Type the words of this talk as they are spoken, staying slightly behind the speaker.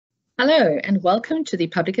Hello and welcome to the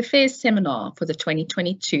Public Affairs Seminar for the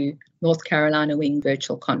 2022 North Carolina Wing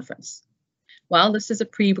Virtual Conference. While this is a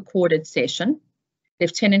pre-recorded session,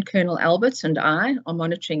 Lieutenant Colonel Albert and I are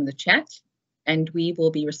monitoring the chat, and we will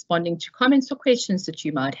be responding to comments or questions that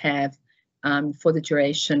you might have for the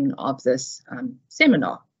duration of this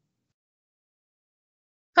seminar.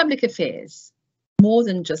 Public affairs, more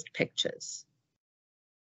than just pictures.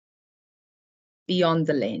 Beyond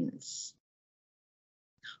the lens.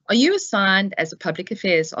 Are you assigned as a public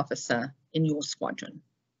affairs officer in your squadron?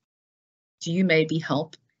 Do you maybe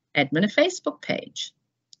help admin a Facebook page?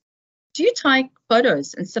 Do you take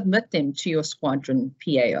photos and submit them to your squadron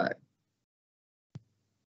PAO?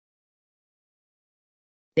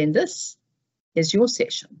 Then this is your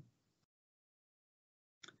session.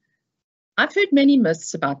 I've heard many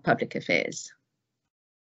myths about public affairs.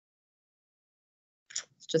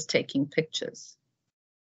 It's just taking pictures.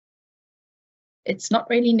 It's not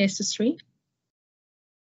really necessary.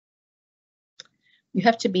 You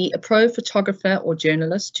have to be a pro photographer or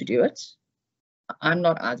journalist to do it. I'm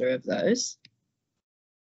not either of those.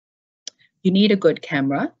 You need a good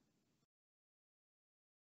camera.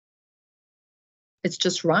 It's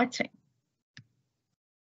just writing.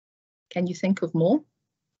 Can you think of more?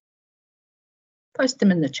 Post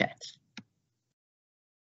them in the chat.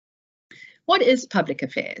 What is public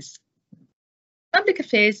affairs? Public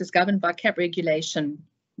affairs is governed by Capt Regulation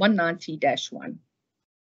 190-1.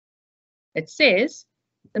 It says,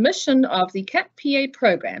 the mission of the Capt PA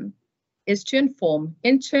program is to inform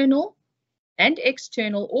internal and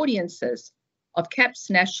external audiences of Capt's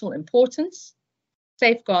national importance,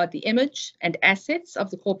 safeguard the image and assets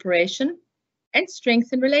of the corporation, and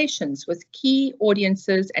strengthen relations with key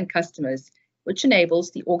audiences and customers, which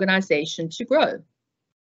enables the organization to grow.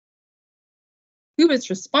 Who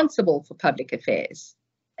is responsible for public affairs?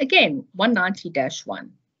 Again, 190-1.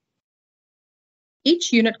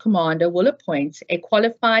 Each unit commander will appoint a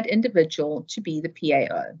qualified individual to be the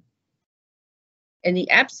PAO. In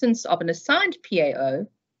the absence of an assigned PAO,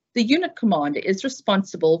 the unit commander is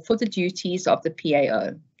responsible for the duties of the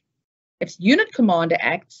PAO. If the unit commander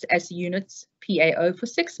acts as the unit's PAO for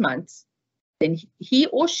 6 months, then he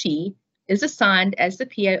or she is assigned as the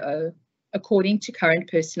PAO according to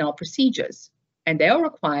current personnel procedures, and they are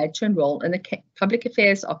required to enroll in the Public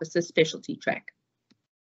Affairs Officer Specialty Track.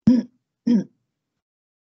 Who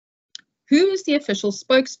is the official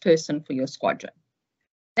spokesperson for your squadron?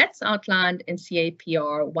 That's outlined in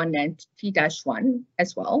CAPR 190-1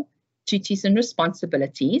 as well, duties and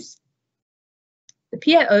responsibilities. The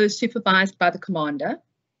PAO is supervised by the commander.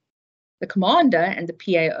 The commander and the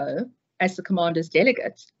PAO, as the commander's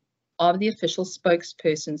delegate, are the official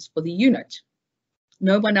spokespersons for the unit.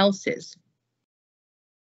 No one else is.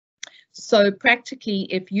 So practically,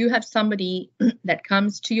 if you have somebody that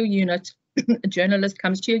comes to your unit, a journalist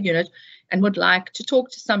comes to your unit and would like to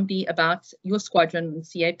talk to somebody about your squadron and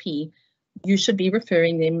CAP, you should be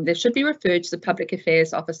referring them, they should be referred to the public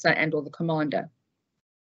affairs officer and or the commander.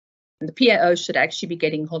 And the PAO should actually be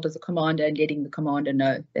getting hold of the commander and letting the commander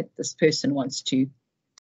know that this person wants to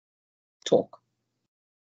talk.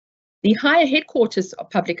 The higher headquarters of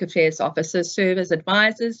public affairs officers serve as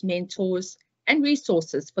advisors, mentors, and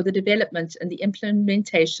resources for the development and the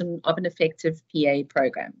implementation of an effective PA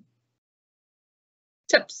program.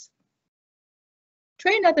 Tips.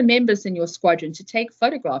 Train other members in your squadron to take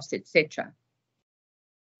photographs, etc.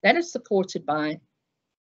 That is supported by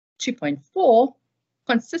 2.4.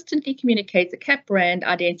 Consistently communicate the CAP brand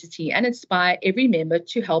identity and inspire every member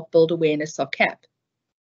to help build awareness of CAP.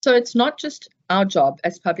 So it's not just our job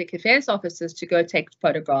as public affairs officers to go take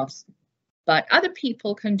photographs, but other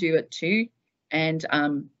people can do it too. And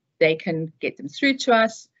they can get them through to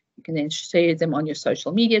us. You can then share them on your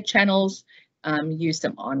social media channels, use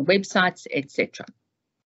them on websites, etc.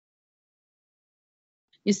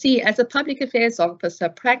 You see, as a public affairs officer,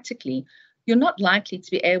 practically, you're not likely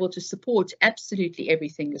to be able to support absolutely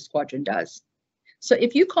everything your squadron does. So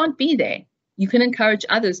if you can't be there, you can encourage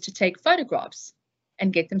others to take photographs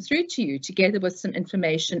and get them through to you together with some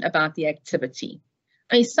information about the activity.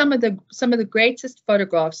 I mean, some of the greatest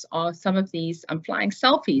photographs are some of these flying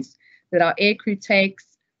selfies that our aircrew takes,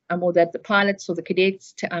 or that the pilots or the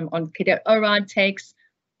cadets on Cadet O-Ride takes,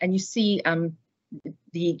 and you see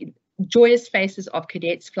the joyous faces of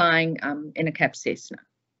cadets flying in a Cap Cessna.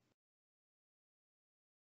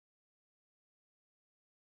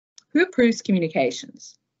 Who approves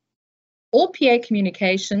communications? All PA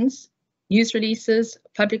communications, news releases,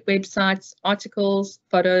 public websites, articles,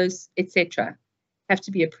 photos, etc. have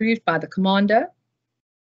to be approved by the commander,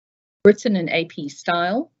 written in AP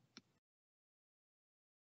style.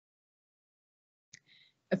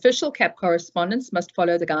 Official CAP correspondence must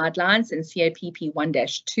follow the guidelines in CAPP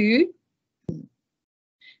 1-2.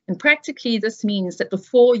 And practically, this means that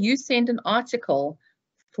before you send an article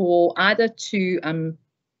for either to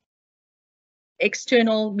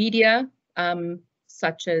external media,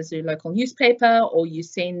 such as your local newspaper, or you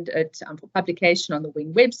send it for publication on the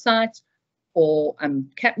Wing website or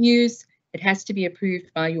CAP News, it has to be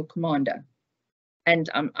approved by your commander. And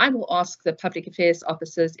I will ask the public affairs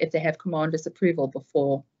officers if they have commander's approval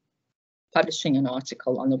before publishing an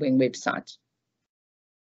article on the Wing website.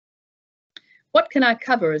 What can I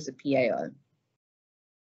cover as a PAO?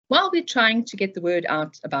 While we're trying to get the word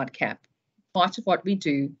out about CAP, part of what we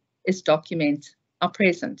do is document our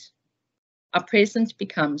present. Our present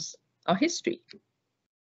becomes our history.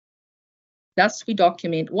 Thus, we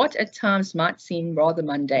document what at times might seem rather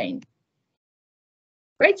mundane.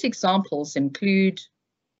 Great examples include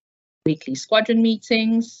weekly squadron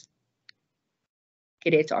meetings,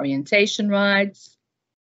 cadet orientation rides,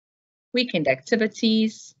 weekend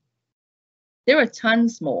activities. There are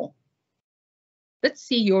tons more. Let's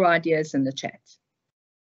see your ideas in the chat.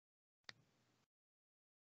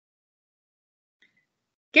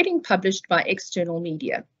 Getting published by external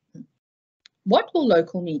media. What will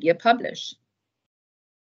local media publish?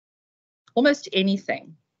 Almost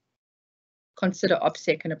anything. Consider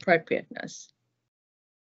OPSEC and appropriateness.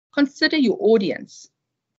 Consider your audience.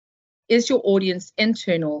 Is your audience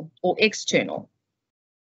internal or external?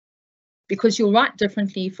 Because you'll write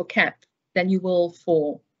differently for CAP than you will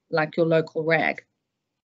for like your local RAG.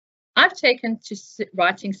 I've taken to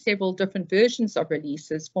writing several different versions of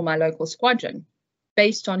releases for my local squadron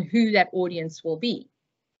based on who that audience will be.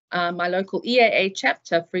 My local EAA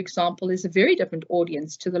chapter, for example, is a very different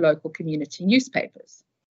audience to the local community newspapers.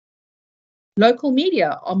 Local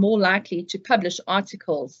media are more likely to publish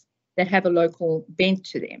articles that have a local bent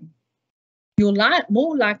to them. You're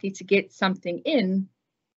more likely to get something in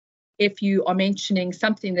if you are mentioning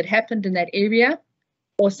something that happened in that area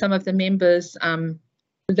or some of the members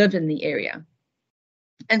live in the area.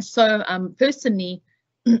 And so personally,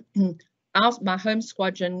 my home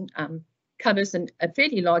squadron covers a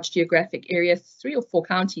fairly large geographic area, 3 or 4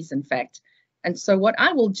 counties, in fact. And so what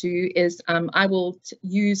I will do is I will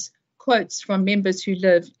use quotes from members who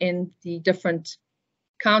live in the different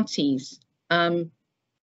counties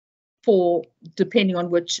for depending on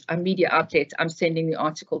which media outlet I'm sending the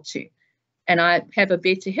article to. And I have a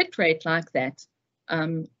better hit rate like that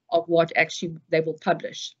of what actually they will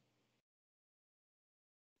publish.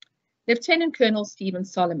 Lieutenant Colonel Stephen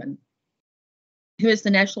Solomon, who is the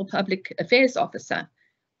National Public Affairs Officer,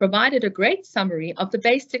 provided a great summary of the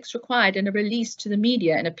basics required in a release to the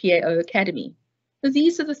media in a PAO academy. So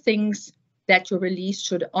these are the things that your release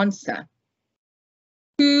should answer.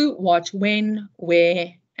 Who, what, when,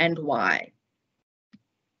 where, and why.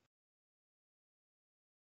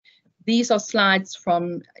 These are slides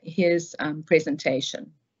from his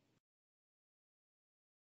presentation.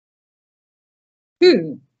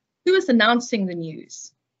 Who is announcing the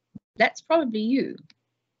news? That's probably you.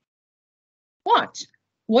 What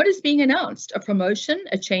is being announced? A promotion,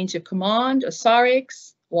 a change of command, a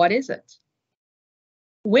SAREX? What is it?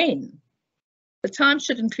 When? The time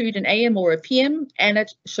should include an AM or a PM, and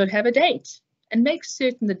it should have a date, and make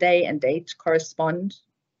certain the day and date correspond.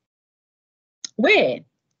 Where?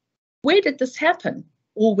 Where did this happen,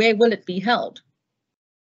 or where will it be held?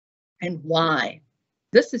 And why?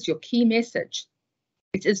 This is your key message.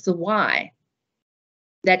 It is the why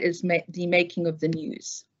that is the making of the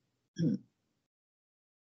news.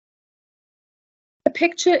 A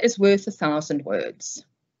picture is worth 1,000 words.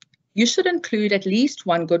 You should include at least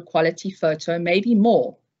one good quality photo, maybe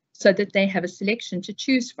more, so that they have a selection to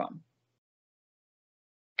choose from.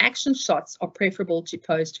 Action shots are preferable to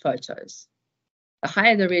posed photos. The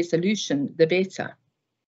higher the resolution, the better.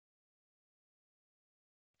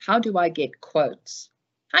 How do I get quotes?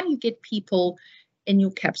 How do you get people in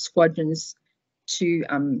your CAP squadrons to,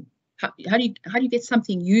 how do you get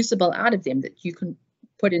something usable out of them that you can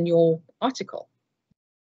put in your article?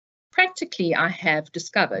 Practically, I have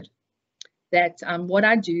discovered that what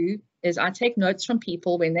I do is I take notes from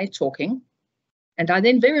people when they're talking, and I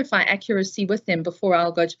then verify accuracy with them before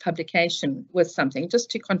I'll go to publication with something,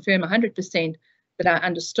 just to confirm 100% that I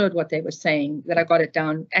understood what they were saying, that I got it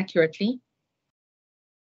down accurately.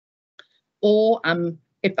 Or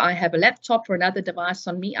if I have a laptop or another device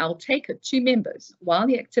on me, I'll take it to members while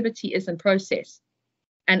the activity is in process,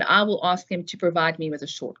 and I will ask them to provide me with a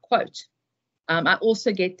short quote. I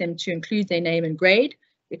also get them to include their name and grade,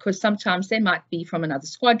 because sometimes they might be from another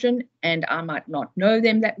squadron and I might not know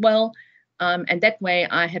them that well. And that way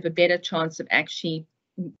I have a better chance of actually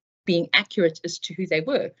being accurate as to who they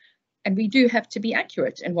were. And we do have to be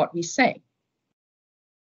accurate in what we say.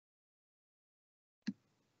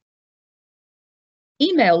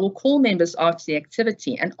 Email or call members after the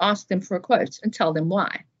activity and ask them for a quote and tell them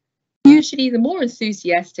why. Usually the more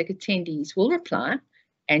enthusiastic attendees will reply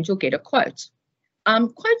and you'll get a quote.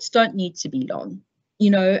 Quotes don't need to be long.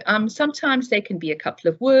 Sometimes they can be a couple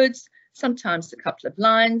of words, sometimes a couple of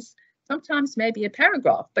lines, sometimes maybe a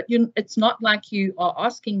paragraph, but it's not like you are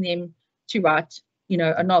asking them to write,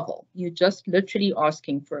 a novel. You're just literally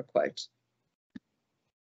asking for a quote.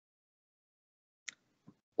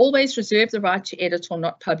 Always reserve the right to edit or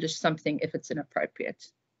not publish something if it's inappropriate.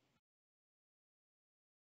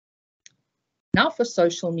 Now for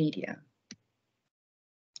social media.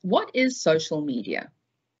 What is social media?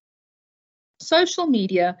 Social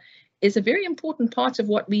media is a very important part of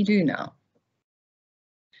what we do now.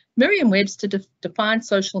 Merriam-Webster defines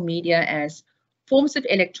social media as forms of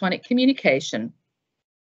electronic communication,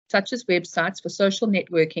 such as websites for social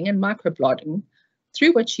networking and microblogging,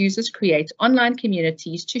 through which users create online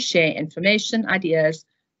communities to share information, ideas,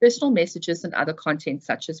 personal messages, and other content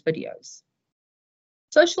such as videos.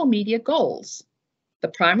 Social media goals. The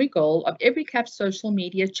primary goal of every CAP social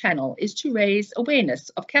media channel is to raise awareness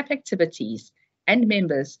of CAP activities and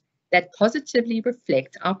members that positively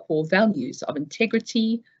reflect our core values of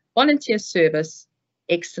integrity, volunteer service,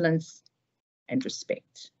 excellence, and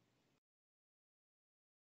respect.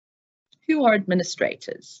 Who are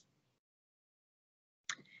administrators?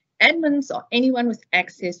 Admins are anyone with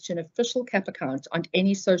access to an official CAP account on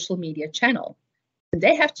any social media channel.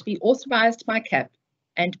 They have to be authorized by CAP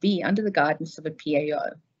and be under the guidance of a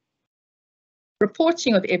PAO.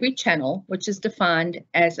 Reporting of every channel, which is defined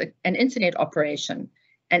as an internet operation,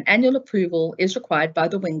 and annual approval is required by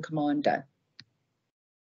the wing commander.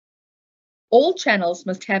 All channels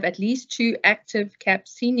must have at least 2 active CAP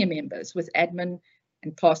senior members with admin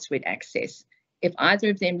and password access. If either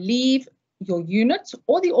of them leave your unit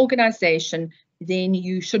or the organization, then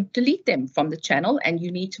you should delete them from the channel and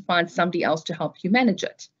you need to find somebody else to help you manage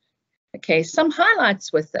it. Okay, some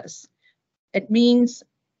highlights with this. It means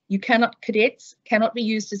cadets cannot be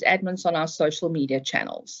used as admins on our social media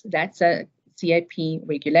channels. That's a CAP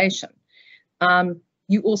regulation.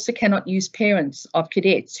 You also cannot use parents of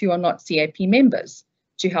cadets who are not CAP members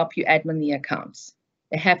to help you admin the accounts.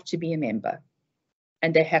 They have to be a member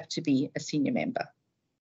and they have to be a senior member.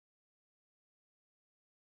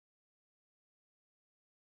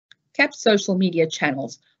 CAP social media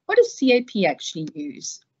channels. What does CAP actually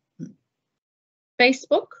use?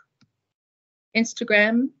 Facebook,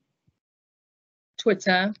 Instagram,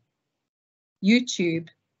 Twitter, YouTube,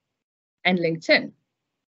 and LinkedIn.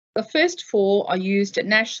 The first 4 are used at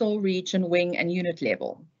national, region, wing, and unit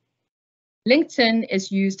level. LinkedIn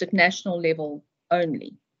is used at national level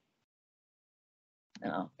only.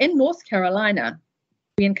 Now, in North Carolina,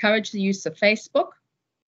 we encourage the use of Facebook.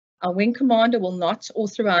 Our wing commander will not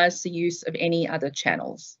authorize the use of any other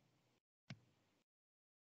channels.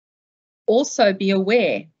 Also be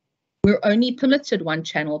aware, we're only permitted 1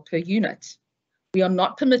 channel per unit. We are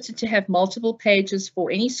not permitted to have multiple pages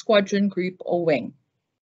for any squadron, group, or wing.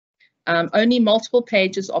 Only multiple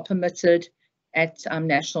pages are permitted at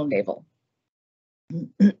national level.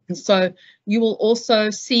 So you will also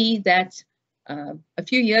see that a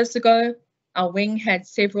few years ago, our wing had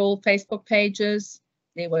several Facebook pages.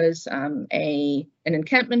 There was an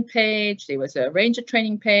encampment page, there was a ranger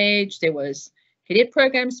training page, there was cadet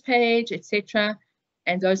programs page, etc.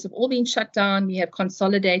 And those have all been shut down. We have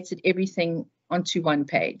consolidated everything onto 1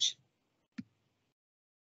 page.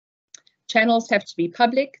 Channels have to be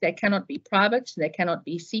public, they cannot be private, they cannot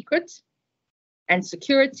be secret. And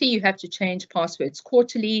security, you have to change passwords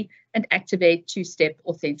quarterly and activate 2-step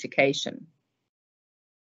authentication.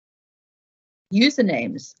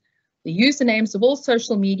 Usernames. The usernames of all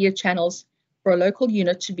social media channels for a local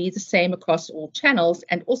unit should be the same across all channels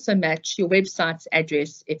and also match your website's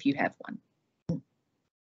address if you have one.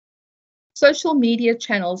 Social media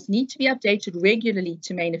channels need to be updated regularly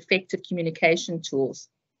to maintain effective communication tools,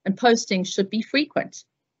 and posting should be frequent.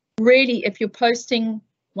 Really, if you're posting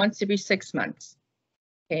once every 6 months,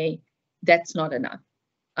 okay, that's not enough.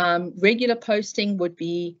 Regular posting would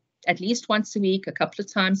be at least once a week, a couple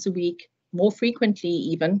of times a week, more frequently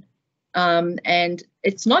even. And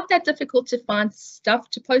it's not that difficult to find stuff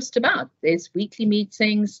to post about. There's weekly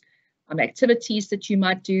meetings, activities that you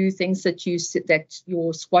might do, things that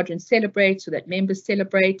your squadron celebrates or that members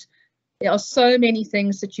celebrate. There are so many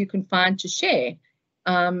things that you can find to share,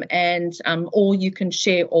 or you can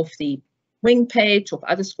share off the wing page, off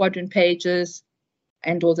other squadron pages,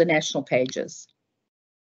 and or the national pages.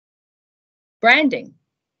 Branding.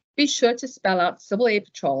 Be sure to spell out Civil Air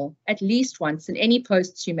Patrol at least once in any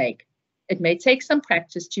posts you make. It may take some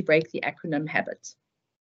practice to break the acronym habit.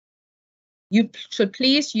 You should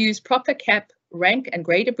please use proper CAP, rank, and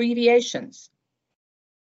grade abbreviations.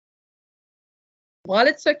 While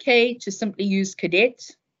it's okay to simply use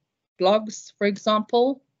cadet, blogs, for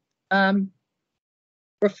example,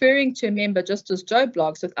 referring to a member just as Joe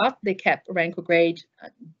blogs without their CAP, rank, or grade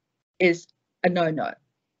is a no-no.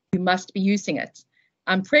 You must be using it.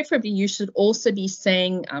 Preferably, you should also be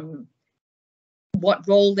saying what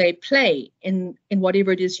role they play in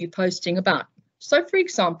whatever it is you're posting about. So, for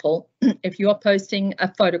example, if you are posting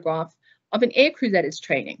a photograph of an aircrew that is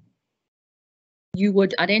training, you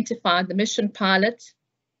would identify the mission pilot,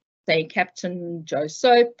 say Captain Joe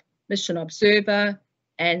Soap, mission observer,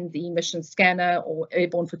 and the mission scanner or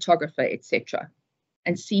airborne photographer, etc.,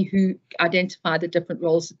 and see who identify the different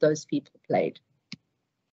roles that those people played.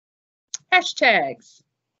 Hashtags.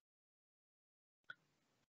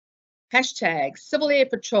 Hashtags, Civil Air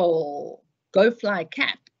Patrol, Go Fly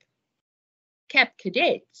Cap, Cap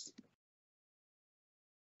Cadets,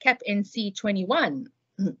 Cap NC 21,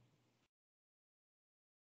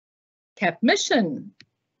 Cap Mission,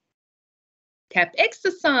 Cap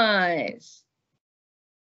Exercise,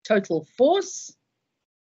 Total Force,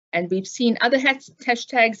 and we've seen other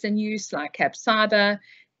hashtags in use like Cap Cyber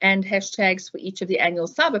and hashtags for each of the annual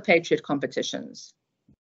Cyber Patriot competitions.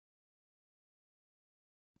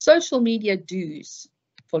 Social media do's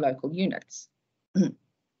for local units.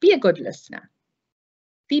 Be a good listener.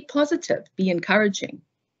 Be positive, be encouraging.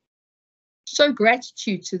 Show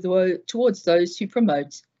gratitude towards those who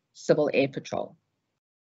promote Civil Air Patrol.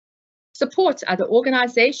 Support other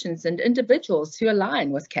organizations and individuals who align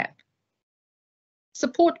with CAP.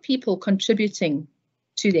 Support people contributing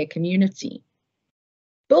to their community.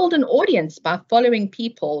 Build an audience by following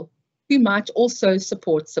people who might also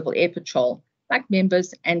support Civil Air Patrol, like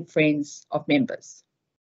members and friends of members.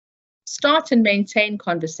 Start and maintain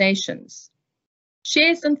conversations.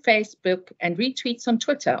 Shares on Facebook and retweets on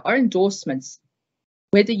Twitter are endorsements,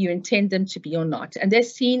 whether you intend them to be or not, and they're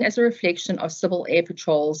seen as a reflection of Civil Air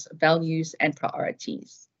Patrol's values and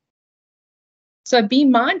priorities. So be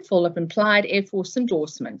mindful of implied Air Force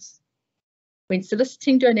endorsements when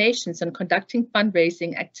soliciting donations and conducting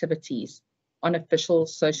fundraising activities on official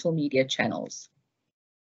social media channels.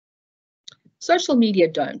 Social media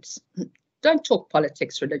don'ts. Don't talk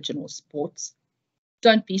politics, religion, or sports.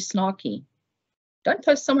 Don't be snarky. Don't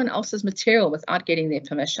post someone else's material without getting their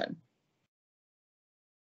permission.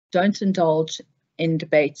 Don't indulge in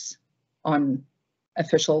debates on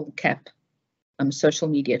official CAP social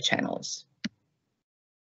media channels.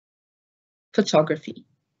 Photography.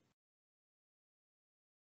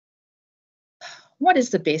 What is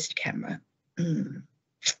the best camera?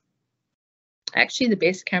 Actually, the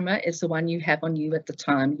best camera is the one you have on you at the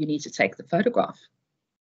time you need to take the photograph.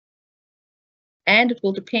 And it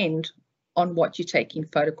will depend on what you're taking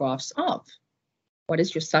photographs of. What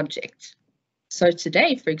is your subject? So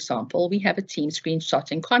today, for example, we have a team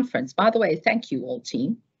screenshotting conference. By the way, thank you all,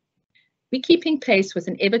 team. We're keeping pace with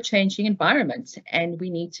an ever-changing environment, and we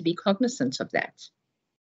need to be cognizant of that.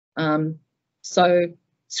 So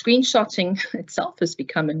screenshotting itself has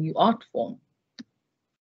become a new art form.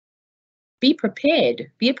 Be prepared.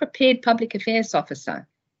 Be a prepared public affairs officer.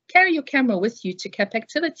 Carry your camera with you to CAP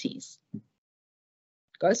activities.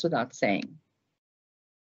 Goes without saying.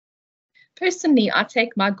 Personally, I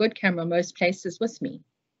take my good camera most places with me.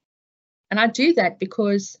 And I do that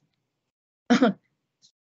because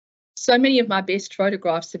so many of my best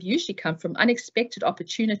photographs have usually come from unexpected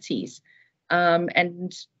opportunities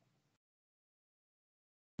and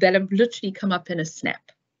that have literally come up in a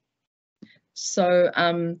snap. So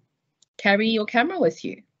carry your camera with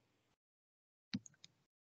you.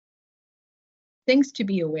 Things to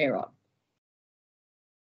be aware of.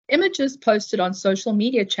 Images posted on social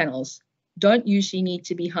media channels don't usually need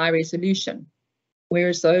to be high resolution,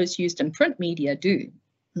 whereas those used in print media do.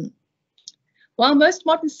 While most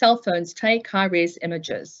modern cell phones take high-res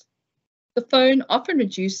images, the phone often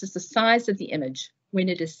reduces the size of the image when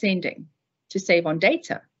it is sending to save on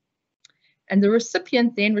data. And the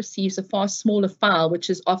recipient then receives a far smaller file, which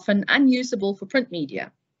is often unusable for print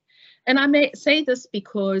media. And I may say this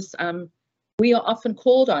because we are often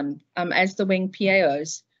called on, as the wing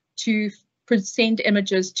PAOs, to send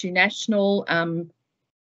images to national.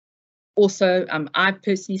 Also, I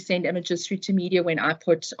personally send images through to media when I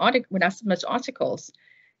submit articles,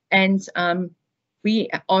 and we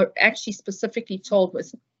are actually specifically told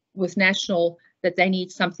with national that they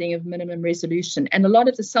need something of minimum resolution. And a lot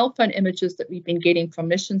of the cell phone images that we've been getting from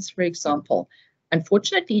missions, for example,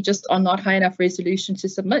 unfortunately just are not high enough resolution to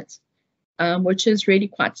submit, which is really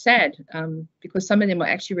quite sad, because some of them are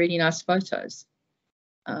actually really nice photos.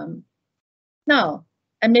 Now,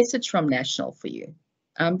 a message from National for you.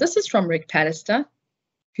 This is from Rick Pallister,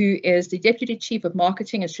 who is the Deputy Chief of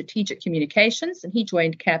Marketing and Strategic Communications, and he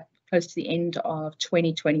joined Capt close to the end of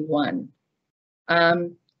 2021.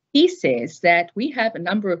 He says that we have a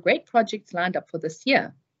number of great projects lined up for this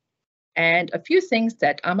year, and a few things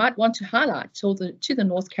that I might want to highlight to the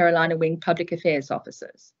North Carolina Wing Public Affairs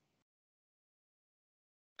officers.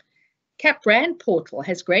 Capt Brand Portal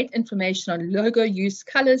has great information on logo use,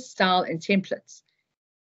 colors, style, and templates.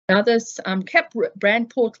 Now, this Capt Brand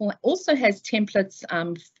Portal also has templates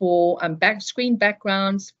for screen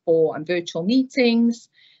backgrounds for virtual meetings.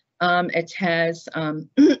 It has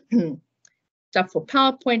stuff for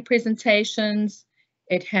PowerPoint presentations.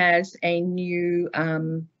 It has a new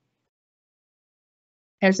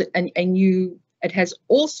it has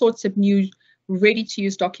all sorts of new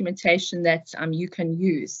ready-to-use documentation that you can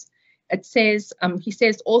use. It says, he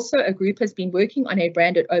says also a group has been working on a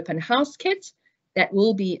branded open house kit that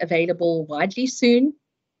will be available widely soon,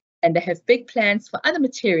 and they have big plans for other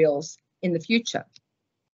materials in the future.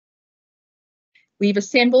 We've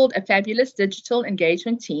assembled a fabulous digital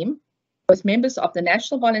engagement team with members of the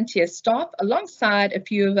National Volunteer staff alongside a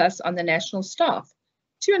few of us on the national staff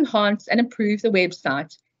to enhance and improve the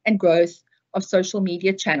website and growth of social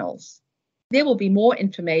media channels. There will be more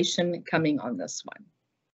information coming on this one.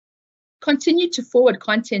 Continue to forward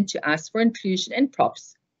content to us for inclusion in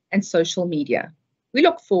props and social media. We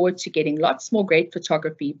look forward to getting lots more great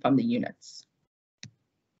photography from the units.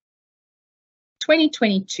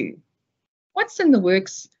 2022. What's in the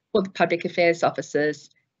works for the public affairs officers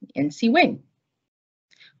in NC Wing?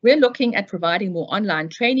 We're looking at providing more online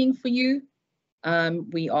training for you.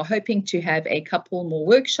 We are hoping to have a couple more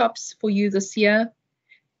workshops for you this year,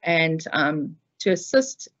 and to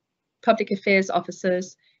assist public affairs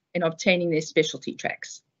officers in obtaining their specialty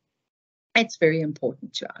tracks. It's very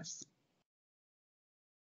important to us.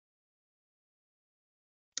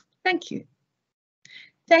 Thank you.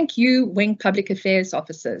 Thank you, Wing Public Affairs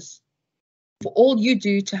officers, for all you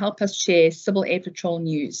do to help us share Civil Air Patrol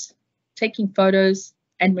news, taking photos,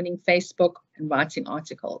 adminning Facebook, and writing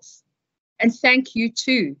articles. And thank you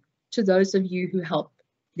too to those of you who help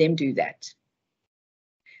them do that.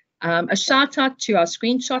 A shout out to our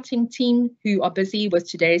screenshotting team who are busy with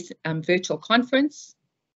today's virtual conference.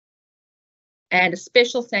 And a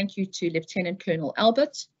special thank you to Lieutenant Colonel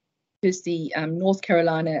Albert, who's the North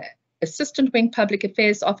Carolina Assistant Wing Public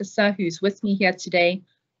Affairs Officer, who's with me here today,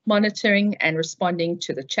 monitoring and responding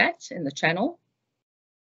to the chat in the channel.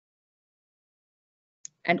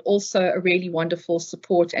 And also a really wonderful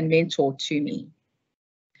support and mentor to me.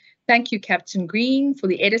 Thank you, Captain Green, for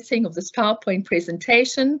the editing of this PowerPoint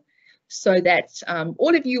presentation so that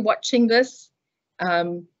all of you watching this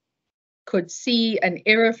could see an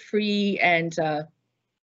error-free and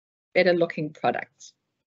better looking product.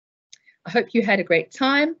 I hope you had a great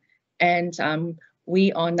time, and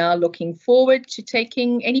we are now looking forward to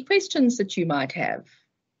taking any questions that you might have.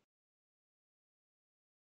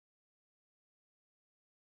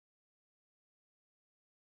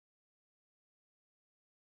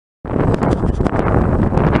 Good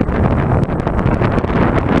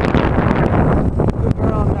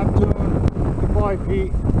girl, Neptune. Good boy,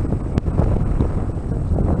 Pete.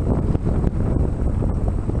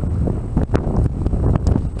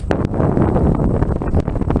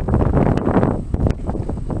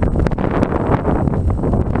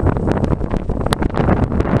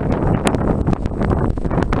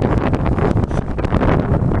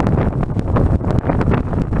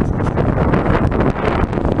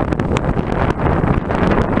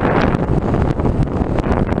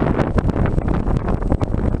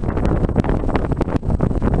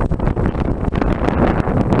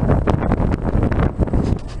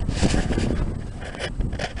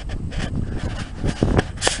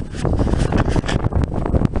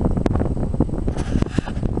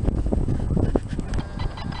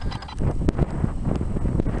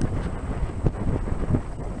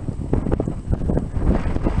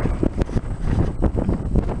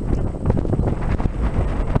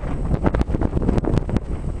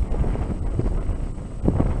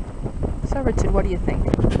 So Richard, what do you think?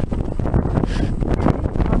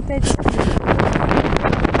 Aren't they just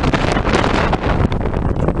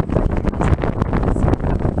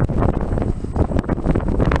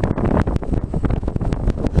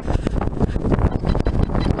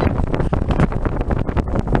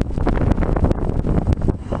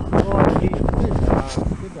Boy, Pete. Good dog.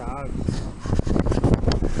 Good dog.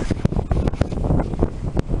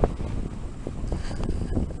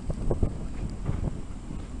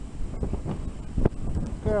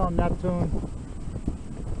 on, Neptune.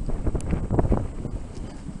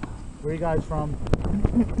 Where are you guys from?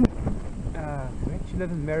 We actually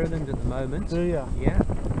live in Maryland at the moment. Do ya? Yeah.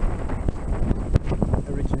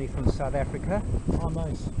 Originally from South Africa. Oh,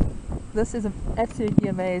 nice. This is absolutely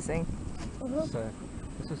amazing. So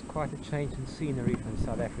this was quite a change in scenery from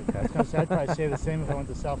South Africa. I'd probably say the same if I went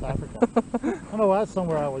to South Africa. I don't know, that's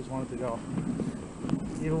somewhere I always wanted to go.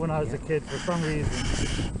 Even when I was a kid, for some reason.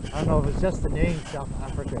 I don't know if it's just the name South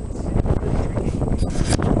Africa. It's tricky.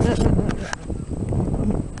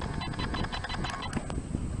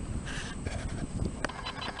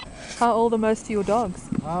 How old are most of your dogs?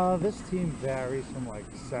 This team varies from like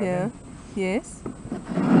 7 Yeah. Yes.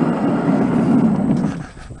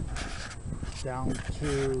 down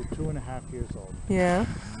to 2.5 years old. Yeah.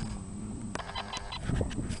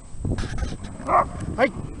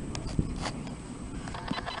 Hey!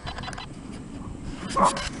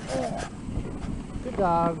 Good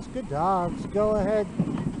dogs, good dogs. Go ahead.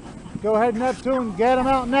 Go ahead, Neptune. Get him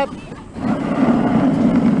out,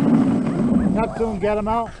 Neptune, get him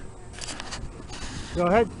out. Go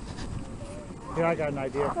ahead. Here, I got an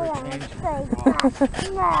idea for a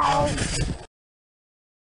change.